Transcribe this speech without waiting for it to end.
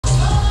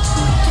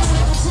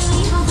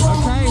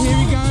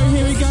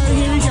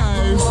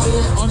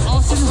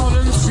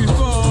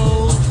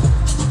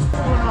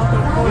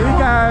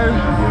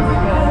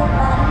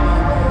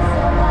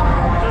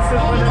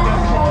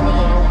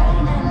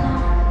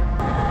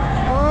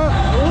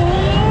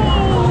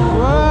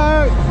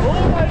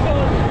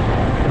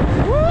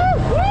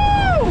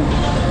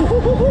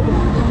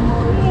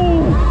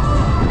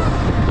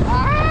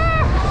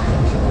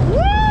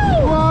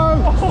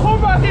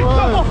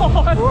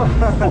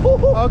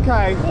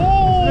Okay.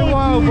 Oh, the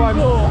wild one.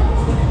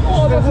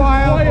 Oh, the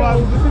wild one.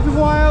 This is a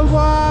wild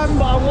one.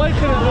 But I'm liking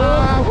it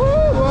though.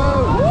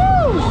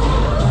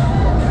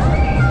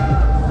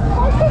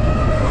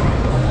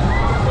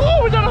 Oh,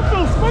 we got a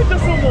full sprint to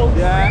someone.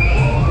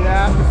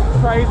 Yeah, this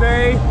is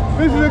crazy.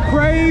 This is a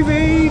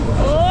crazy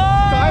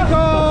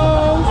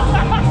cycle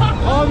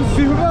on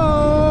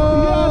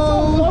Superbowl. Yes,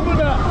 I'm loving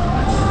it.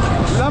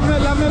 Loving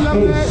it, loving it,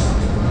 loving it.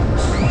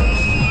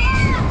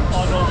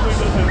 Oh no, please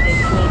don't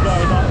slow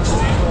down. That's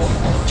illegal.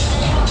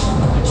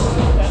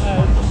 It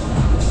is.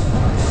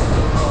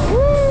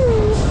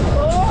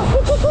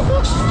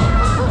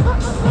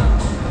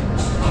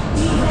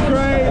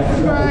 Great,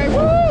 great.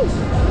 Woo!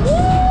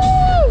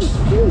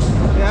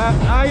 Yeah,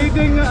 how you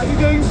doing?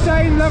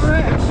 Shane? Loving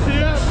it?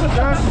 Yeah,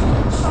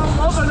 I'm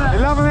loving it. You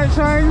loving it,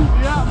 Shane?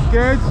 Yeah.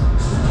 Good.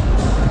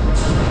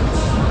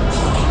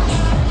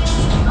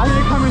 I think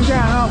you're coming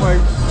down, aren't we? I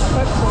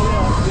think so,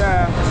 yeah.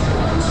 Yeah.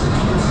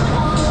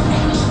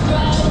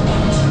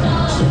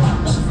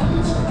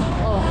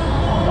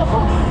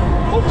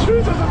 Oh,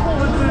 Jesus, I'm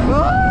falling through.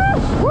 Woo!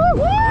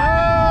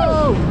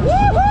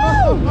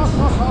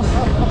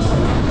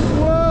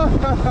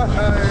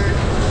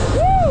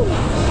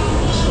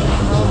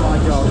 Oh my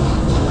God.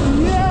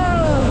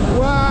 Yeah!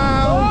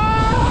 Wow!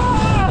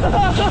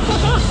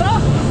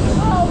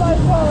 Oh my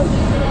God!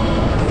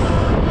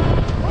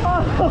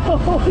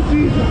 Oh,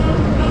 Jesus!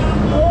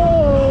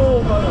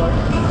 Oh my God!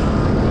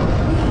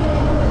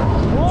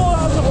 Oh,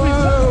 that was a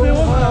 360,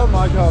 wasn't it? Oh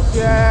my God,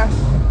 yeah.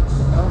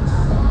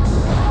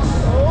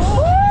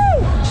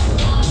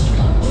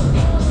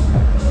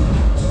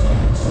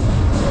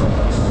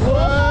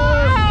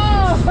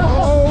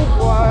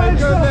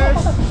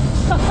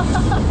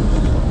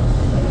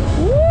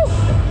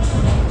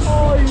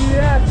 Oh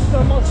yes, I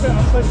must be a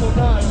cycle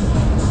now.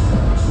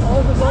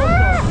 Oh, this is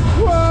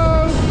awesome.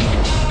 Whoa!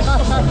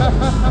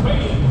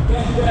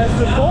 It's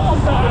the bottom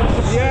that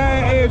is.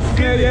 Yeah, it is.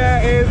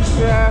 Yeah, it is.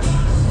 Yeah.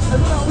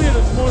 Isn't that weird?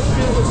 It's more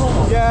speed at the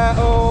bottom. Yeah.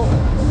 Oh.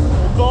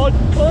 Oh God.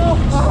 Oh.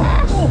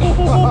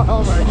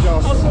 Oh my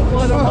God. I'm so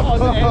glad I'm not on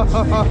the NC.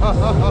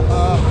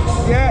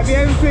 Yeah, the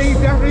NC is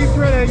definitely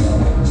thrilling.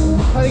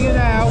 I'm telling you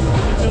now.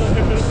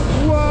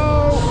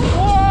 Whoa!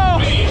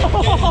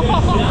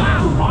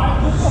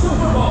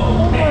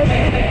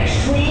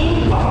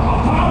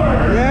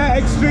 Yeah,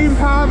 extreme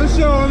power of the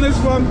show on this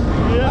one.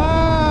 Yeah.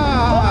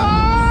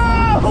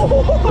 Oh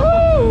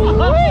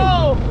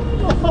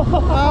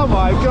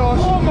my gosh.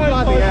 Oh my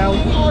Bloody God. hell.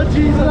 Oh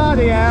Jesus.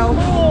 Bloody hell.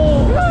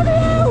 Oh. Bloody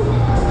hell.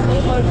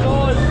 Oh my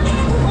God.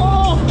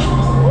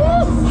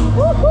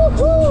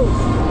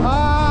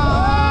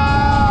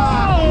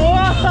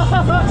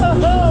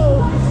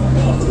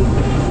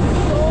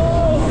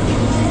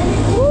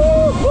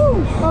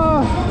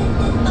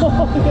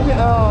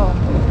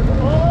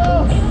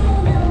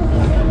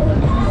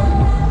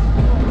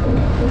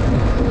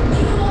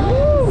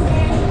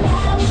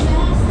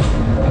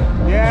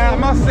 Yeah, I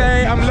must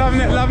say, I'm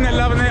loving it, loving it,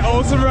 loving it.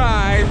 Awesome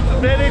ride.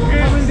 Very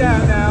good. Coming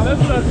down now. This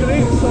is a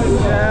great sight.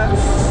 Yeah.